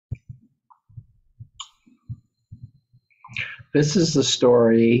This is the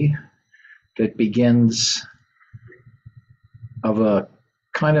story that begins of a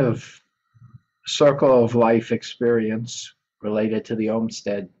kind of circle of life experience related to the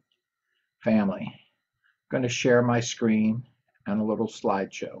Olmsted family. I'm going to share my screen and a little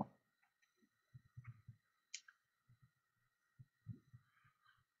slideshow.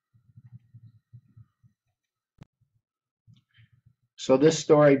 So this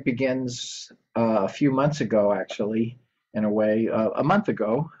story begins a few months ago, actually, in a way. A month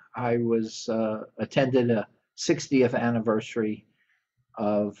ago, I was attended a 60th anniversary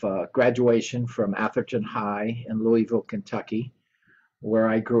of graduation from Atherton High in Louisville, Kentucky, where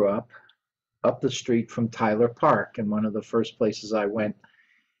I grew up the street from Tyler Park. And one of the first places I went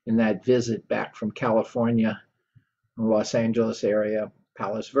in that visit back from California, Los Angeles area,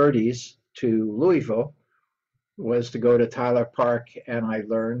 Palos Verdes to Louisville, was to go to Tyler Park. And I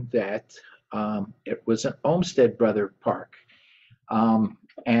learned that it was an Olmsted brother park.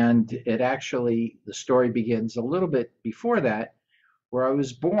 And it actually, the story begins a little bit before that, where I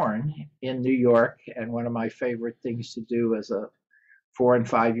was born in New York. And one of my favorite things to do as a 4 and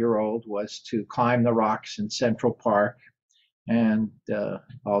 5 year old was to climb the rocks in Central Park, and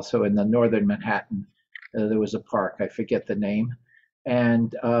also in the northern Manhattan, there was a park, I forget the name.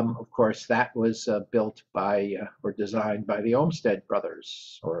 And of course, that was built by or designed by the Olmsted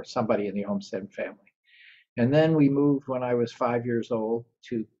brothers or somebody in the Olmsted family. And then we moved when I was 5 years old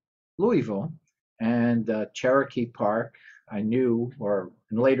to Louisville, and Cherokee Park, I knew, or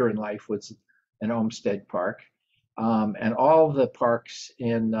later in life, was an Olmsted park. And all the parks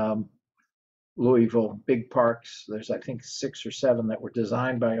in Louisville, big parks, there's I think 6 or 7 that were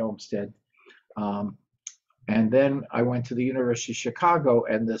designed by Olmsted. Um, and then I went to the University of Chicago,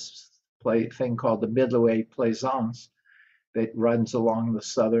 and this thing called the Midway Plaisance that runs along the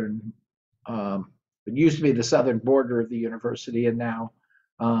southern, it used to be the southern border of the university, and now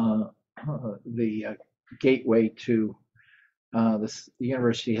uh, the gateway to the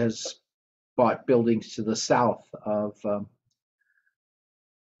university has bought buildings to the south of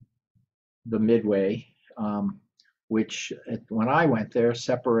the Midway, which when I went there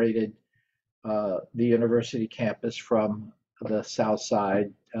separated the university campus from the South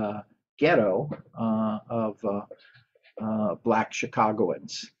Side ghetto of Black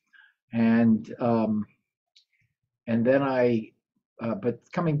Chicagoans. And and then but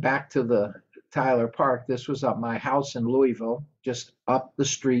coming back to the Tyler Park, this was at my house in Louisville, just up the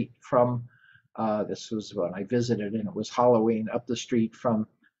street from. This was when I visited, and it was Halloween, up the street from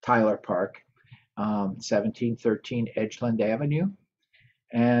Tyler Park, 1713 Edgeland Avenue.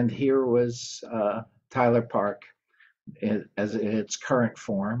 And here was Tyler Park as in its current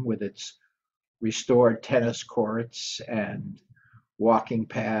form, with its restored tennis courts and walking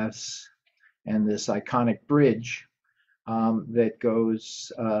paths and this iconic bridge that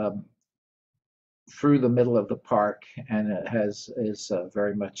goes through the middle of the park, and it is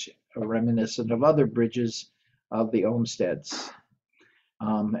very much reminiscent of other bridges of the Olmsteds.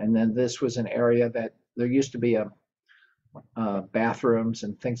 And then this was an area that there used to be bathrooms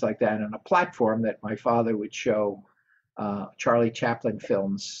and things like that, and a platform that my father would show Charlie Chaplin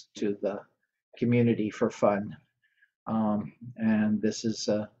films to the community for fun. And this is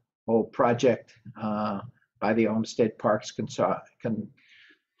a whole project by the Olmsted Parks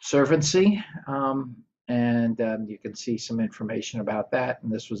Conservancy. And you can see some information about that.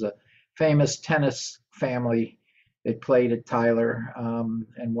 And this was a famous tennis family that played at Tyler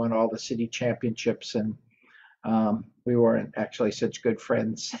and won all the city championships. And we weren't actually such good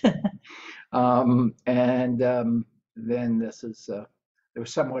friends. Then this is there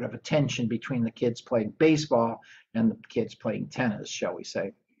was somewhat of a tension between the kids playing baseball and the kids playing tennis, shall we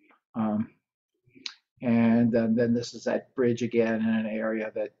say. And then this is that bridge again in an area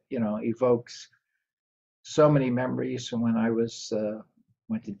that evokes so many memories from when I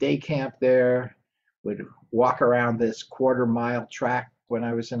went to day camp there, would walk around this quarter-mile track when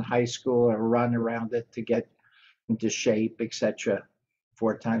I was in high school, or run around it to get into shape, etc.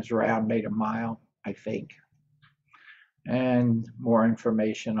 4 times around made a mile, I think. And more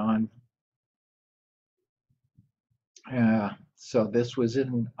information on. So this was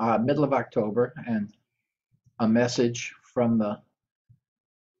in middle of October, and a message from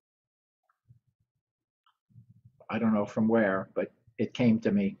I don't know from where, but it came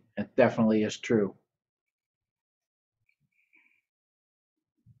to me. It definitely is true.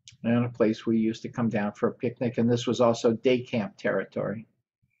 And a place we used to come down for a picnic, and this was also day camp territory,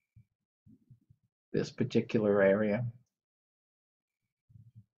 this particular area.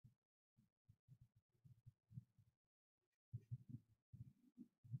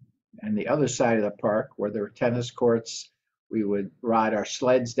 And the other side of the park, where there were tennis courts, We would ride our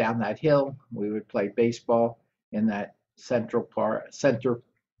sleds down that hill. We would play baseball in that center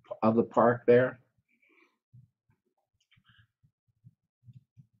of the park there.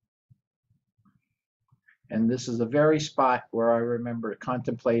 And this is the very spot where I remember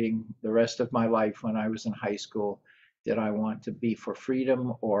contemplating the rest of my life when I was in high school. Did I want to be for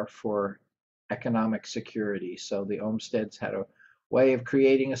freedom or for economic security? So the Olmsteds had a way of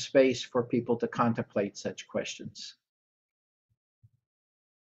creating a space for people to contemplate such questions.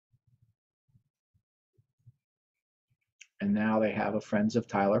 And now they have a Friends of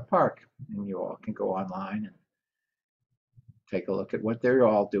Tyler Park, and you all can go online and take a look at what they're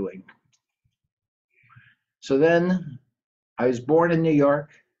all doing. So then I was born in New York,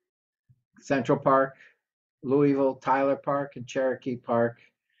 Central Park, Louisville, Tyler Park, and Cherokee Park,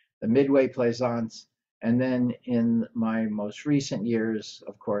 the Midway Plaisance, and then in my most recent years,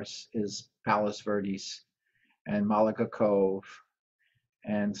 of course, is Palos Verdes and Malaga Cove,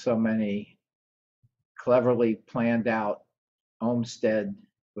 and so many cleverly planned out Olmsted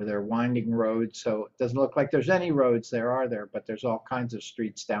with their winding roads. So it doesn't look like there's any roads there, are there? But there's all kinds of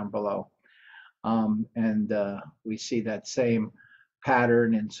streets down below. And we see that same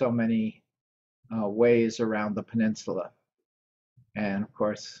pattern in so many ways around the peninsula. And of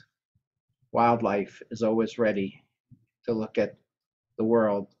course, wildlife is always ready to look at the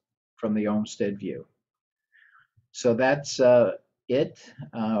world from the Olmsted view. So that's it.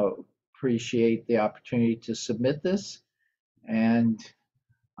 Appreciate the opportunity to submit this, and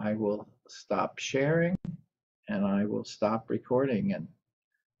I will stop sharing and I will stop recording. And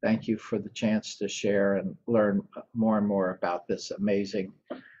thank you for the chance to share and learn more and more about this amazing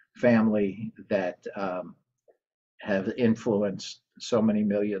family that have influenced so many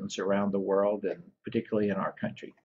millions around the world, and particularly in our country.